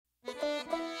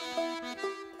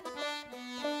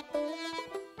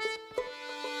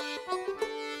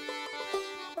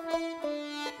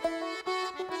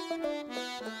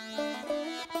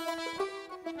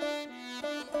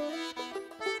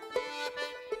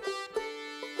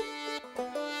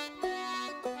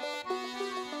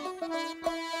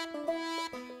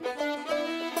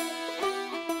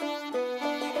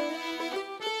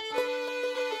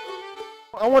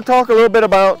I want to talk a little bit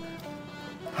about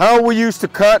how we used to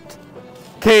cut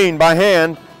cane by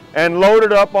hand and load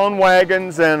it up on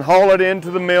wagons and haul it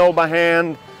into the mill by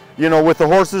hand, you know, with the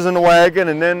horses in the wagon,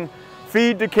 and then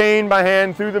feed the cane by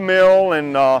hand through the mill.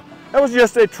 And that was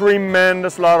just a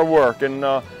tremendous lot of work. And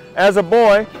as a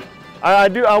boy,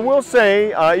 I will say,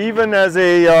 even as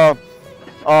a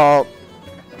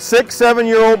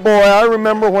 6-7-year-old boy, I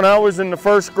remember when I was in the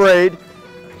first grade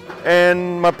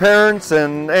and my parents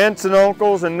and aunts and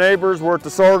uncles and neighbors were at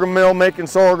the sorghum mill making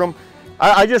sorghum.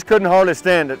 I just couldn't hardly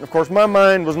stand it. Of course, my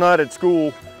mind was not at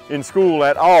school, in school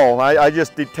at all. I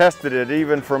just detested it,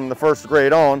 even from the first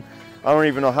grade on. I don't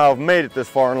even know how I've made it this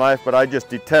far in life, but I just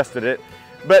detested it.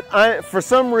 But for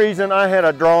some reason, I had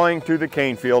a drawing to the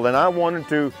cane field, and I wanted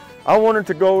to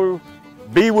go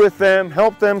be with them,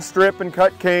 help them strip and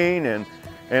cut cane, and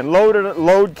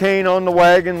load cane on the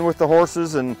wagon with the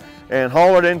horses, and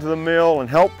haul it into the mill and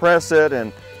help press it.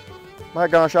 And my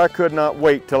gosh, I could not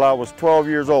wait till I was 12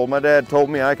 years old. My dad told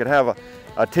me I could have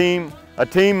a team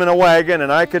in a wagon,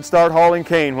 and I could start hauling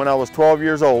cane when I was 12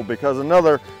 years old, because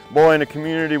another boy in the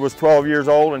community was 12 years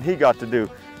old and he got to do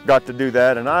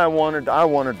that. And I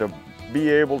wanted to be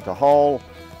able to haul,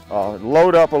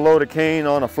 load up a load of cane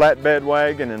on a flatbed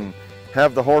wagon and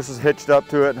have the horses hitched up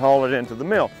to it and haul it into the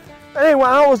mill. Anyway,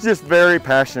 I was just very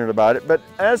passionate about it. But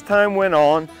as time went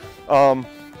on,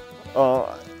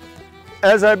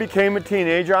 as I became a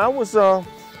teenager, I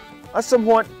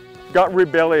somewhat got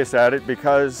rebellious at it,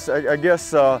 because I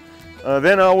guess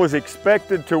then I was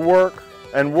expected to work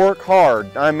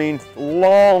hard. I mean,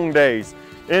 long days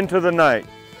into the night,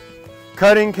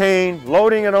 cutting cane,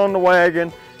 loading it on the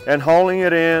wagon, and hauling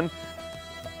it in.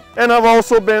 And I've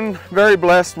also been very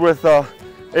blessed with the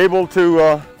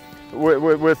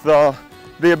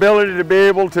ability to be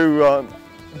able to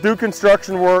do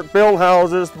construction work, build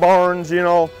houses, barns, you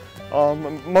know,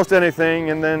 most anything.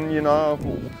 And then, you know,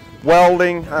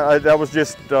 welding, that was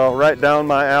just right down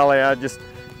my alley. I just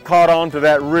caught on to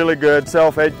that really good.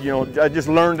 I just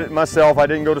learned it myself. I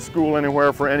didn't go to school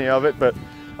anywhere for any of it, but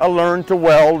I learned to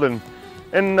weld and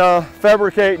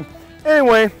fabricate.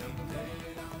 Anyway,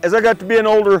 as I got to be an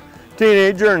older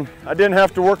teenager and I didn't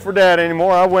have to work for Dad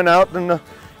anymore, I went out in the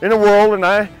world, and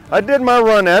I did my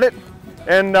run at it.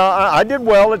 And I did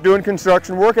well at doing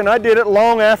construction work, and I did it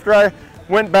long after I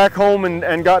went back home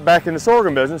and got back in the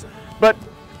sorghum business. But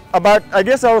I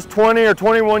guess I was 20 or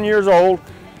 21 years old,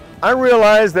 I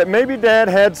realized that maybe Dad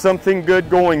had something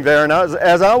good going there. And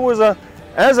as I was a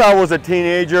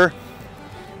teenager,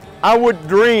 I would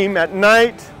dream at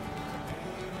night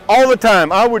all the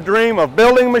time. I would dream of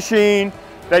building a machine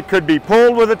that could be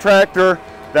pulled with a tractor,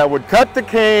 that would cut the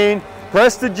cane,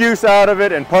 press the juice out of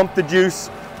it, and pump the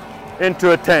juice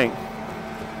into a tank.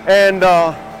 And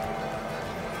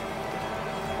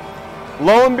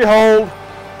lo and behold,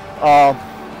 I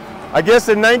guess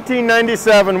in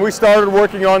 1997 we started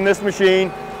working on this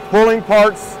machine, pulling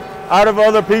parts out of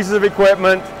other pieces of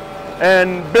equipment,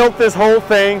 and built this whole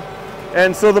thing.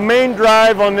 And so the main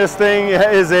drive on this thing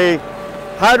is a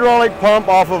hydraulic pump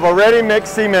off of a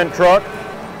ready-mix cement truck,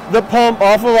 the pump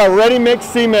off of a ready-mix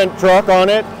cement truck on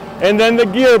it, and then the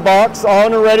gearbox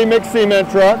on a ready-mix cement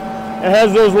truck. It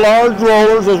has those large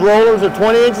rollers. Those rollers are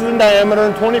 20 inches in diameter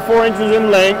and 24 inches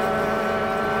in length.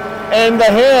 And the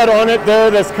head on it there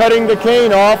that's cutting the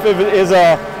cane off is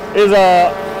a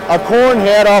corn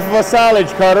head off of a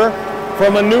silage cutter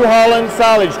from a New Holland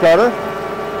silage cutter.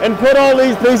 And put all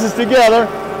these pieces together,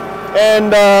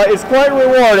 and it's quite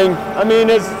rewarding. I mean,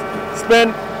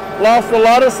 lost a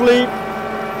lot of sleep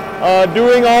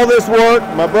doing all this work.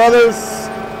 My brothers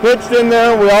pitched in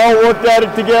there. We all worked at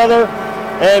it together,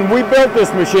 and we built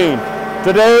this machine.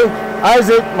 Today,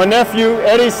 Isaac, my nephew,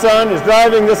 Eddie's son, is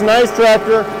driving this nice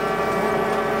tractor.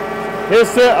 His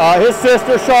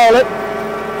sister, Charlotte,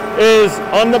 is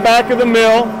on the back of the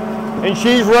mill, and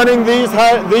she's running these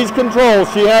controls.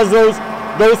 She has those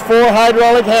 4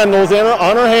 hydraulic handles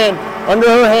on her hand, under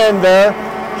her hand there.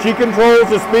 She controls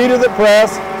the speed of the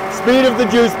press, speed of the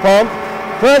juice pump,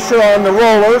 pressure on the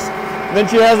rollers. Then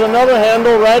she has another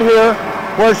handle right here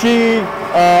where she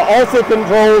also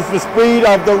controls the speed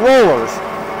of the rollers.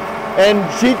 And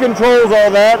she controls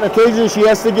all that, and occasionally she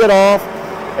has to get off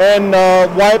and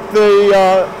wipe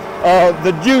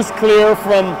the juice clear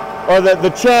from, or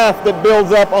the chaff that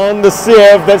builds up on the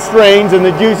sieve that strains, and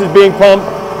the juice is being pumped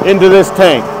into this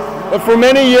tank. But for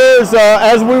many years,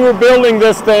 as we were building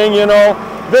this thing, you know,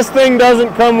 this thing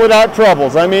doesn't come without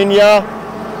troubles. I mean, yeah,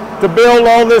 to build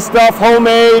all this stuff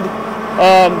homemade,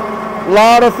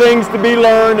 lot of things to be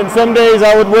learned, and some days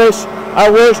I wished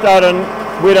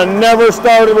we'd have never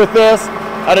started with this.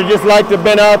 I'd have just liked to have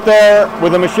been out there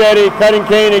with a machete cutting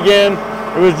cane again,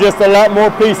 It was just a lot more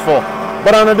peaceful.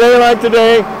 But on a day like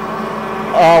today,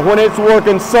 when it's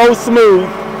working so smooth,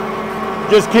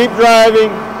 just keep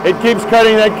driving. It keeps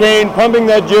cutting that cane, pumping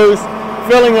that juice,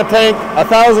 filling a tank,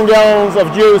 1,000 gallons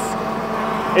of juice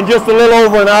in just a little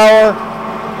over an hour.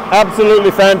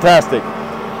 Absolutely fantastic.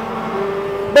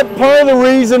 But part of the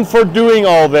reason for doing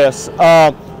all this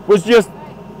was just,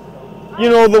 you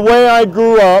know, the way I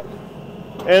grew up.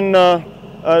 And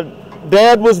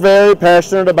Dad was very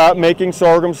passionate about making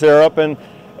sorghum syrup,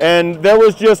 and there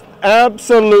was just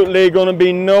absolutely going to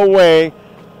be no way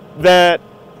that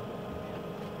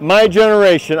my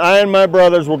generation, I and my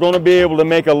brothers, were going to be able to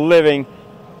make a living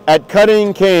at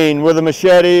cutting cane with a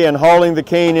machete and hauling the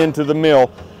cane into the mill.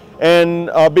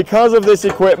 And because of this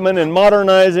equipment and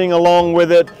modernizing along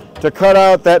with it to cut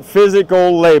out that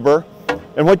physical labor,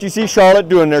 and what you see Charlotte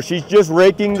doing there, she's just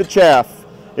raking the chaff.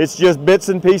 It's just bits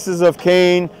and pieces of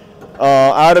cane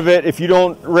out of it. If you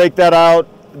don't rake that out,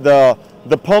 the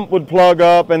pump would plug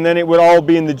up, and then it would all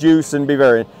be in the juice and be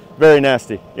very, very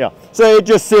nasty. Yeah. So it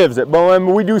just sieves it. But I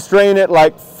mean, we do strain it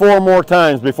like 4 more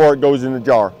times before it goes in the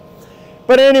jar.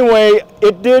 But anyway,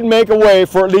 it did make a way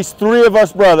for at least 3 of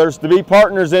us brothers to be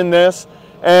partners in this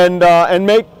and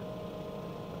make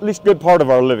at least a good part of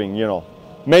our living, you know,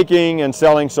 making and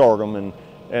selling sorghum.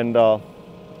 And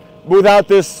without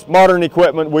this modern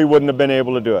equipment, we wouldn't have been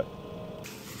able to do it.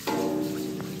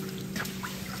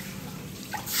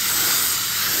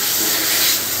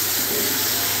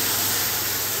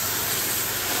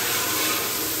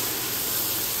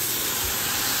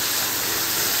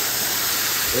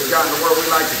 We've gotten to where we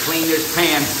like to clean this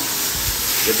pan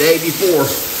the day before.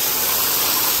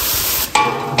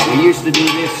 We used to do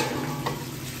this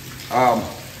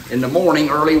in the morning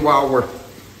early while we're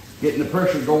getting the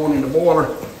pressure going in the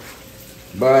boiler.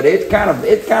 But it's kind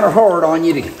of hard on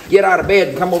you to get out of bed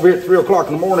and come over here at 3 o'clock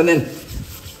in the morning and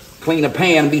clean a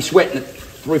pan and be sweating at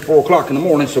 3, 4 o'clock in the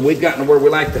morning. So we've gotten to where we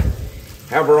like to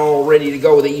have her all ready to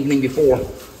go the evening before.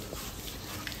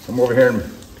 Come over here and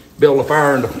build a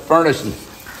fire in the furnace and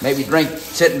maybe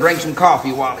sit and drink some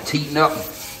coffee while it's heating up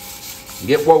and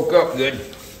get woke up good.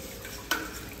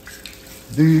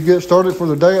 Do you get started for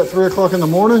the day at 3 o'clock in the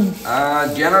morning?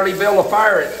 Generally build a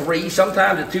fire at 3,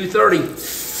 sometimes at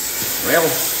 2:30. Well,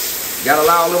 got to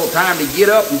allow a little time to get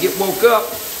up and get woke up.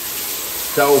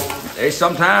 So there's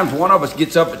sometimes one of us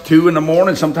gets up at 2 in the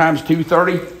morning, sometimes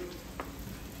 2:30.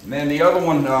 And then the other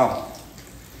one,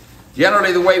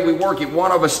 generally the way we work it,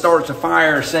 one of us starts a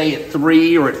fire, say at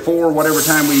 3 or at 4, whatever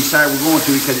time we decide we're going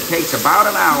to, because it takes about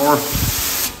an hour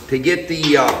to get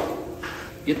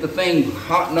the thing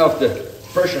hot enough,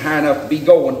 pressure high enough to be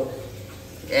going.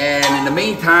 And in the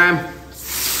meantime,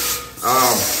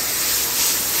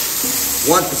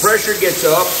 once the pressure gets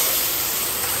up,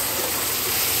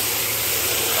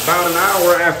 about an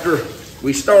hour after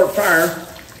we start fire,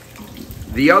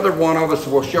 the other one of us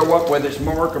will show up, whether it's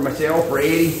Mark or myself or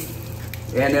Eddie,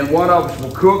 and then one of us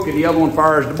will cook and the other one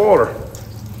fires the boiler.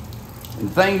 And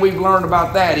the thing we've learned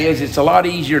about that is it's a lot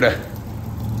easier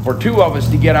for 2 of us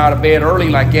to get out of bed early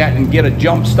like that and get a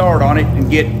jump start on it and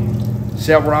get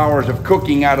several hours of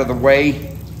cooking out of the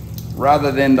way,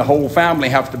 rather than the whole family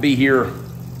have to be here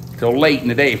till late in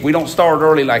the day. If we don't start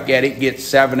early like that, it gets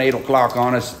 7, 8 o'clock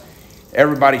on us.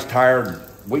 Everybody's tired.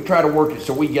 We try to work it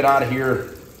so we get out of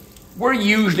here. We're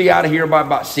usually out of here by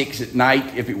about 6 at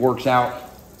night if it works out,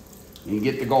 and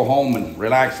get to go home and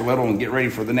relax a little and get ready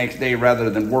for the next day rather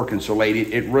than working so late.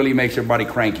 It really makes everybody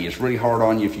cranky. It's really hard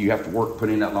on you if you have to work, put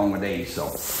in that long a day.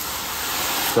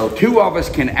 So 2 of us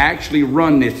can actually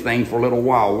run this thing for a little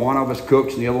while. One of us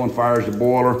cooks and the other one fires the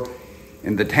boiler.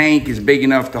 And the tank is big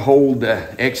enough to hold the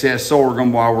excess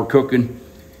sorghum while we're cooking.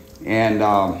 And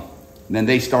then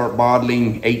they start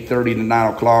bottling 8:30 to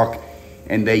 9 o'clock.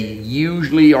 And they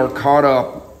usually are caught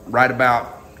up right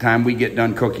about time we get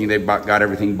done cooking. They've got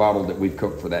everything bottled that we've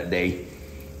cooked for that day.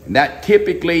 And that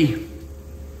typically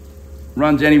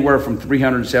runs anywhere from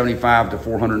 375 to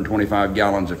 425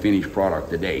 gallons of finished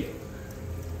product a day.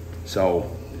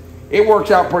 So it works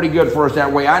out pretty good for us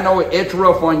that way. I know it's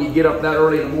rough on you to get up that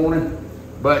early in the morning,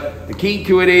 but the key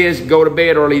to it is go to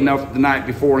bed early enough the night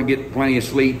before and get plenty of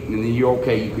sleep, and then you're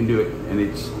okay, you can do it. And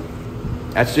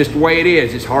that's just the way it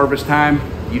is. It's harvest time.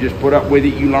 You just put up with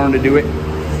it, you learn to do it,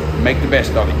 make the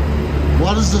best of it.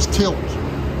 Why does this tilt?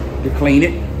 To clean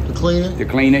it. To clean it? To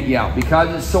clean it, yeah.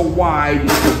 Because it's so wide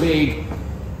and so big,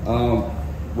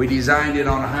 we designed it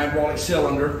on a hydraulic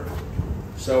cylinder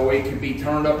so it can be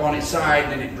turned up on its side,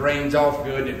 and it drains off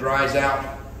good, it dries out.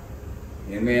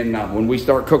 And then when we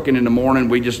start cooking in the morning,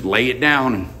 we just lay it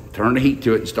down and turn the heat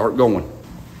to it and start going.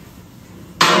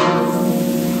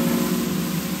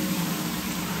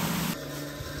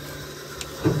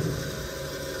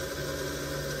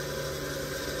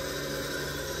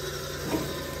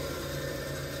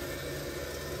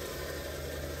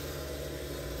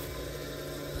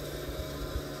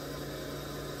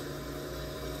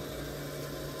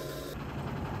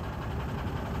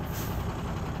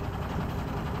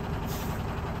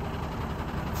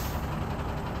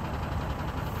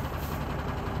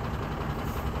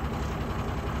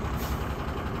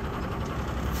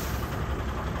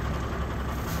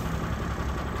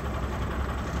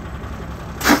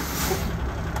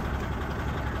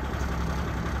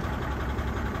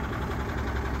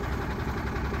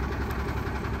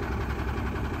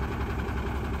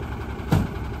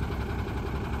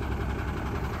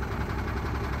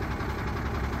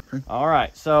 Okay. All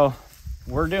right, so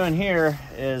we're doing here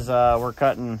is we're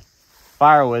cutting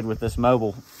firewood with this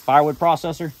mobile firewood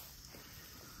processor.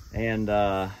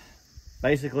 And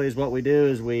basically is what we do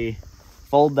is we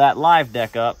fold that live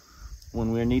deck up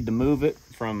when we need to move it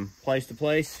from place to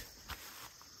place.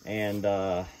 And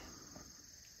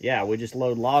yeah, we just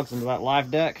load logs into that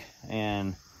live deck,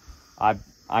 and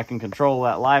I can control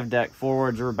that live deck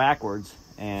forwards or backwards,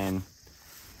 and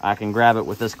I can grab it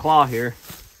with this claw here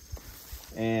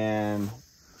and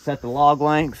set the log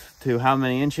length to however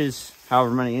many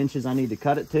inches I need to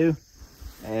cut it to.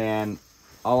 And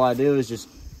all I do is just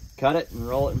cut it and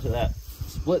roll it into that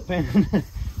split pin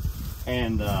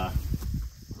and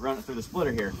run it through the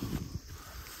splitter here.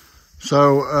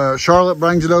 So Charlotte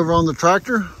brings it over on the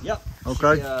tractor? Yep.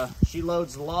 Okay. She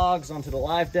loads the logs onto the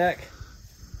live deck,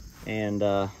 and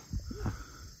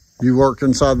you work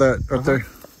inside that right there?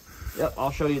 Yep,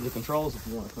 I'll show you the controls if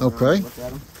you want to come okay. around and look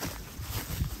at them.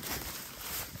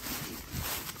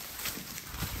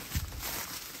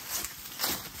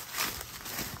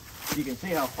 You can see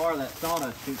how far that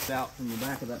sawdust shoots out from the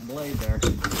back of that blade there,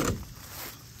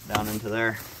 down into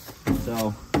there.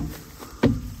 So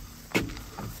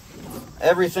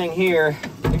everything here,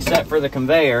 except for the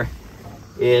conveyor,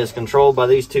 is controlled by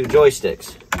these two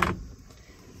joysticks.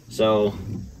 So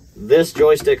this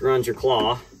joystick runs your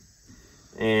claw,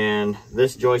 and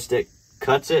this joystick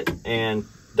cuts it and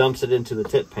dumps it into the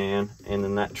tip pan, and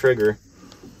then that trigger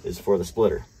is for the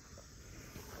splitter.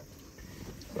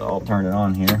 So I'll turn it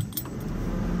on here.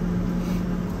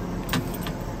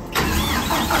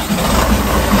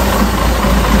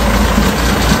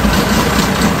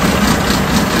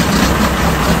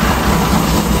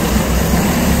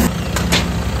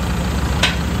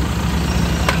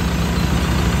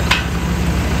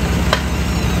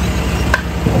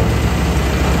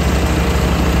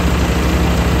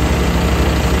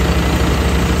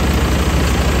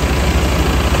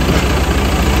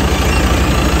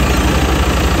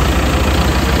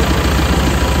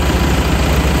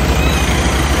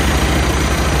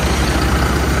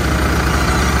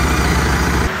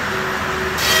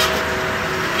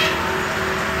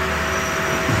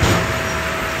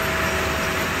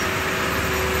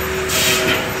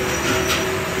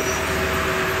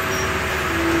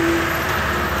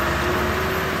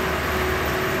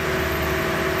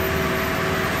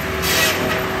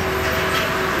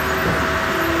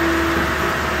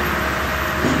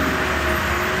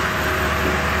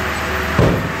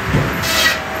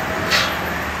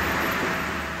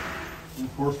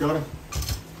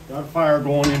 Got a fire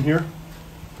going in here.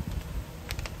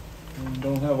 And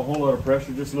don't have a whole lot of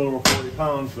pressure, just a little over 40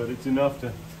 pounds, but it's enough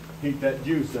to heat that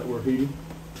juice that we're heating.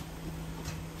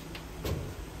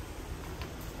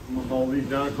 With all these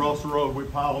down across the road, we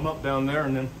pile them up down there,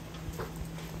 and then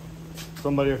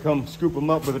somebody will come scoop them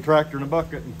up with a tractor and a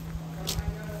bucket and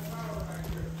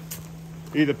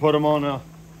either put them on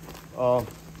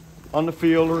the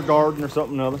field or a garden or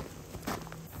something or other.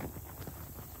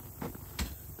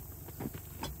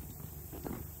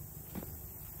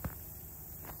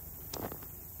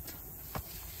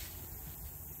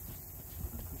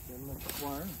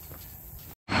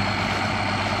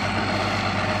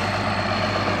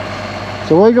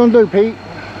 So what are you going to do, Pete?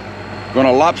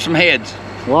 Gonna lop some heads.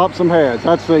 Lop some heads.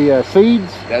 That's the seeds?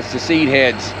 That's the seed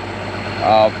heads.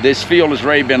 This field has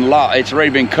already been it's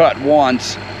already been cut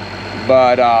once,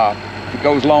 but if it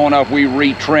goes long enough, we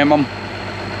re-trim them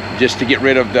just to get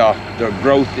rid of the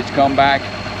growth that's come back.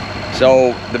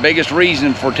 So the biggest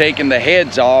reason for taking the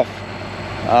heads off,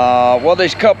 well,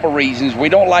 there's a couple of reasons. We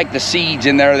don't like the seeds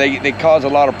in there. They cause a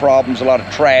lot of problems, a lot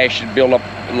of trash, and build up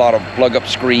a lot of plug up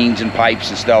screens and pipes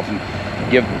and stuff, and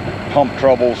give pump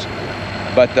troubles.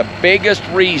 But the biggest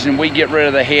reason we get rid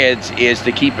of the heads is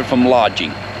to keep it from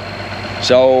lodging.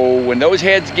 So when those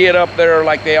heads get up there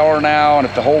like they are now, and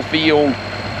if the whole field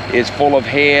is full of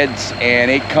heads and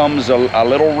it comes a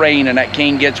little rain and that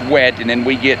cane gets wet, and then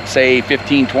we get, say,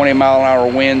 15-20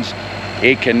 mile-an-hour winds,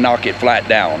 it can knock it flat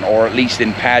down, or at least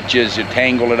in patches, it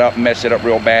tangle it up, mess it up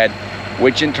real bad,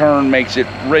 which in turn makes it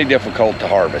really difficult to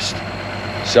harvest.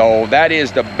 So that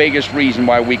is the biggest reason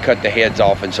why we cut the heads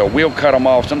off. And so we'll cut them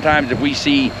off. Sometimes if we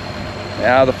see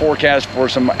the forecast for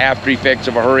some after effects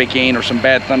of a hurricane or some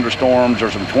bad thunderstorms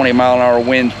or some 20 mile-an-hour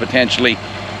winds potentially,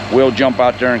 we'll jump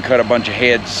out there and cut a bunch of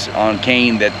heads on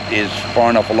cane that is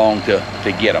far enough along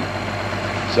to get them.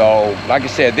 So like I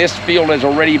said, this field has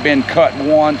already been cut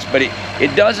once, but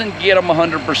it doesn't get them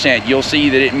 100%. You'll see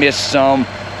that it missed some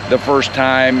the first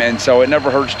time, and so it never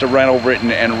hurts to run over it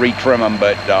and re-trim them.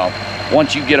 But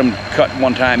once you get them cut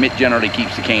one time, it generally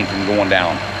keeps the cane from going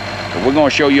down. So we're going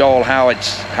to show you all how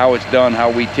it's done, how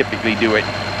we typically do it.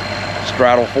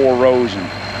 straddle 4 rows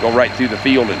and go right through the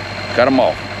field and cut them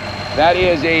off. That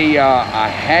is a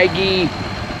Hagee,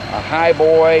 a high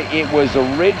boy. It was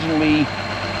originally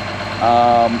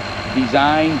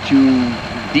designed to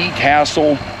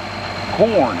detassel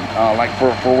corn, like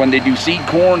for when they do seed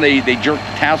corn, they jerk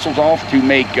the tassels off to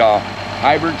make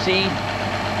hybrid seed.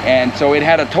 And so it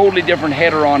had a totally different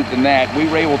header on it than that. We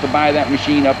were able to buy that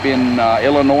machine up in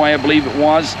Illinois, I believe it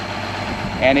was,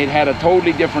 and it had a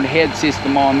totally different head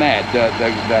system on that.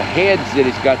 The heads that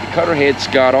it's got, the cutter heads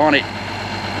got on it,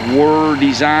 were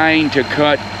designed to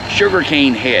cut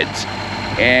sugarcane heads.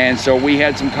 And so we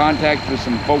had some contact with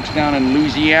some folks down in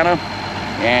Louisiana,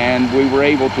 and we were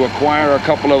able to acquire a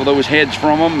couple of those heads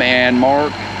from them, and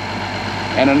Mark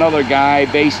and another guy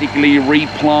basically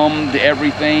replumbed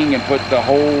everything and put the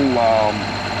whole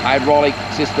hydraulic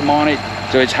system on it.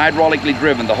 So it's hydraulically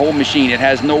driven, the whole machine. It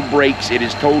has no brakes. It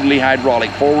is totally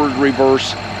hydraulic, forward,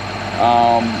 reverse.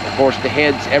 Of course, the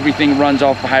heads, everything runs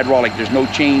off the hydraulic. There's no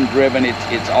chain driven.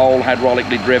 It's all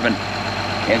hydraulically driven.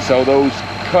 And so those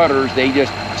cutters, they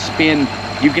just spin.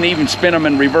 You can even spin them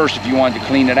in reverse if you want to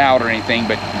clean it out or anything,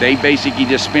 but they basically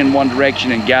just spin one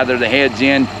direction and gather the heads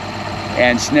in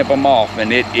and snip them off.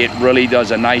 And it really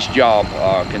does a nice job,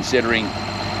 considering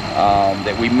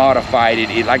that we modified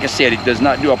it. Like I said, it does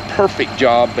not do a perfect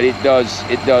job, but it does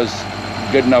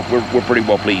good enough. We're pretty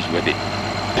well pleased with it.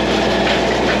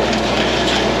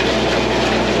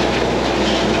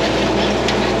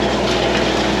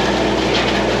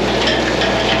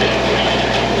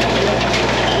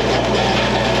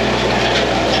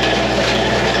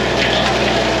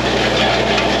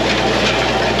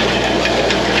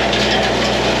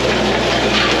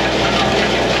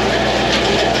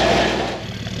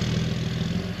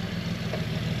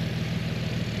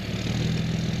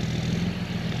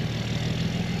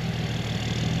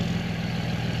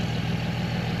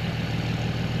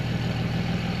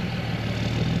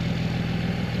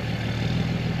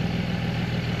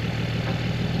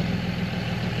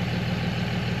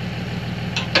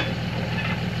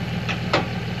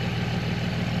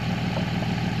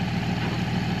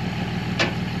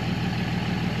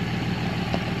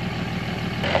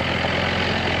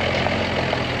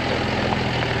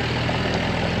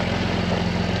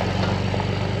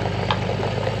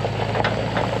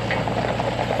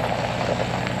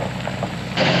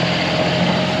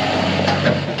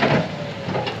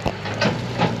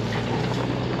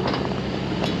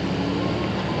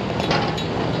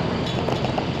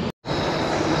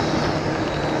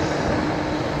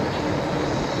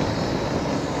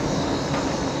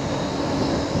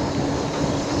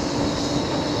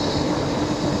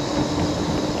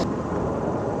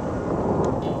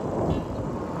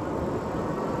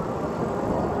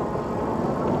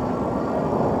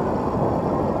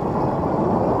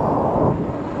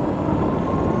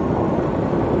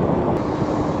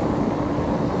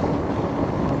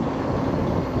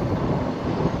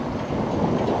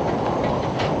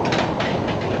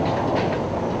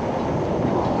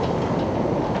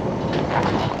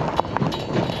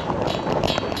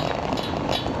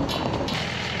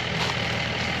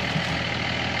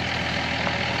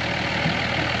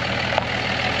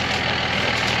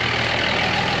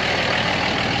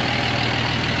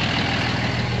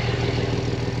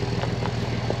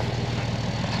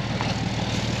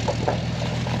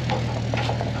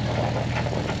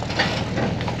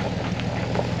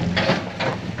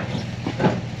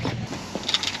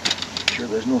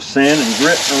 There's no sand and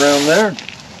grit around there.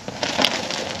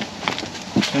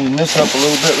 Clean this up a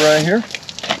little bit right here.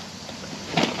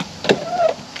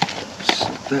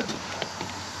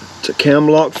 It's a cam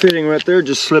lock fitting right there,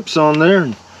 just slips on there,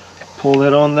 and pull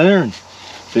that on there. And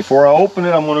before I open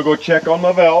it, I'm going to go check on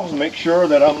my valves and make sure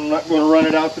that I'm not going to run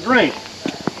it out the drain.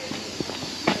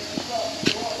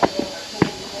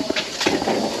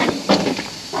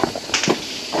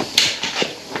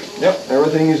 Yep,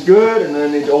 everything is good, and then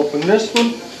I need to open this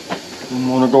one. I'm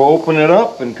going to go open it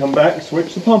up and come back and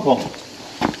switch the pump on.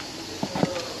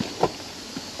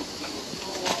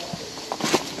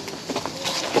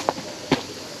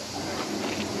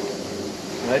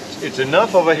 It's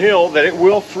enough of a hill that it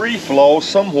will free flow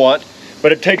somewhat,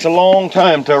 but it takes a long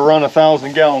time to run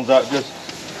 1,000 gallons out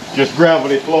just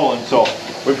gravity flowing. So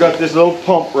we've got this little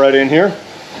pump right in here.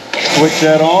 Switch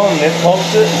that on, and it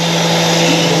pumps it.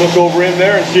 Look over in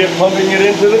there and see it pumping it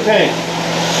into the tank.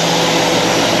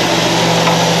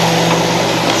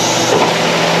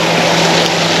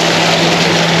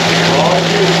 All it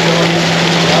is coming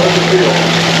out of the field.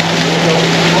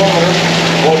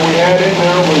 What we had in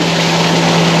there was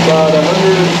about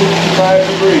 165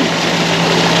 degrees.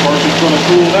 Of course, it's going to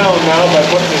cool down now by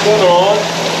putting this other on.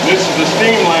 This is the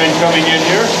steam line coming in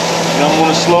here, and I'm going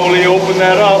to slowly open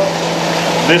that up.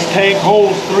 This tank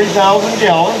holds 3,000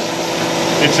 gallons.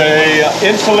 It's a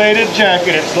insulated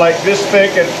jacket. It's like this thick,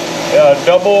 and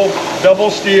double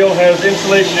steel, has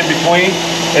insulation in between,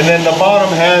 and then the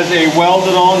bottom has a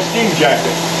welded on steam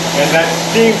jacket. And that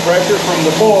steam pressure from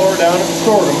the boiler down at the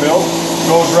sorghum mill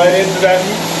goes right into that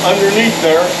underneath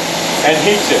there and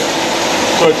heats it.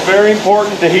 So it's very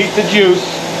important to heat the juice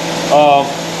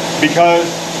because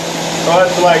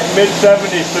it's like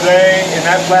mid-70s today, and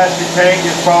that plastic tank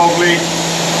is probably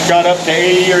got up to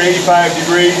 80 or 85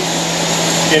 degrees.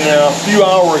 In a few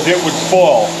hours it would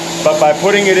spoil. But by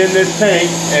putting it in this tank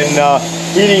and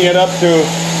heating it up to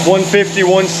 150,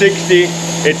 160,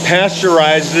 it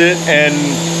pasteurizes it and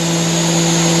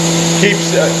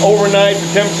keeps overnight.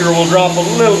 The temperature will drop a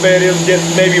little bit. It'll get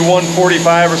maybe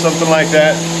 145 or something like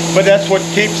that. But that's what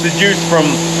keeps the juice from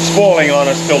spoiling on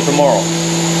us till tomorrow.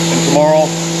 And tomorrow,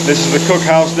 this is the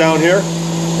cookhouse down here.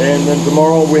 And then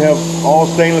tomorrow we have all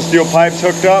stainless steel pipes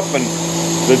hooked up, and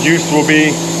the juice will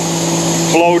be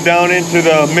flowed down into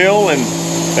the mill, and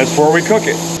that's where we cook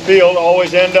it. Field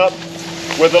always end up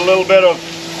with a little bit of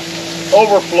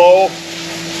overflow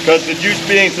because the juice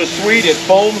being so sweet, it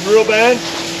foams real bad.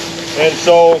 And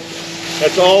so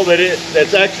that's all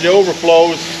that's actually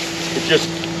overflows. It just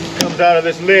comes out of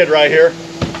this lid right here.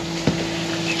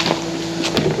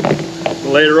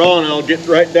 Later on, I'll get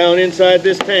right down inside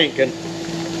this tank and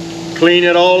clean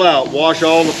it all out, wash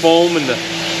all the foam and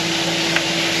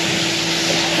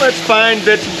let's find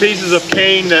bits and pieces of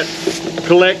cane that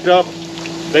collect up.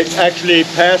 They actually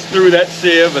pass through that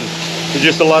sieve, and there's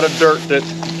just a lot of dirt that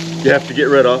you have to get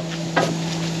rid of.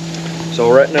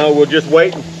 So right now we'll just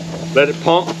wait and let it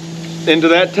pump into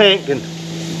that tank, and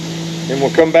then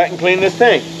we'll come back and clean this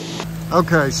tank.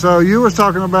 Okay, so you was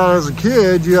talking about as a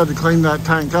kid, you had to clean that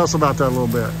tank. Tell us about that a little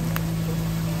bit.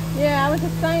 Yeah, I was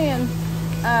just saying,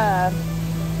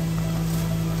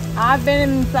 I've been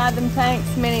inside them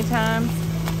tanks many times.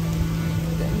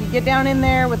 You get down in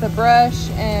there with a brush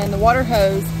and the water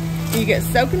hose, you get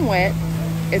soaking wet.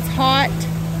 It's hot,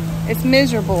 it's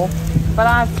miserable, but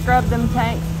I've scrubbed them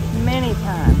tanks many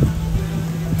times.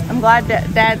 I'm glad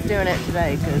that Dad's doing it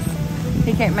today because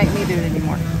he can't make me do it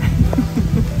anymore.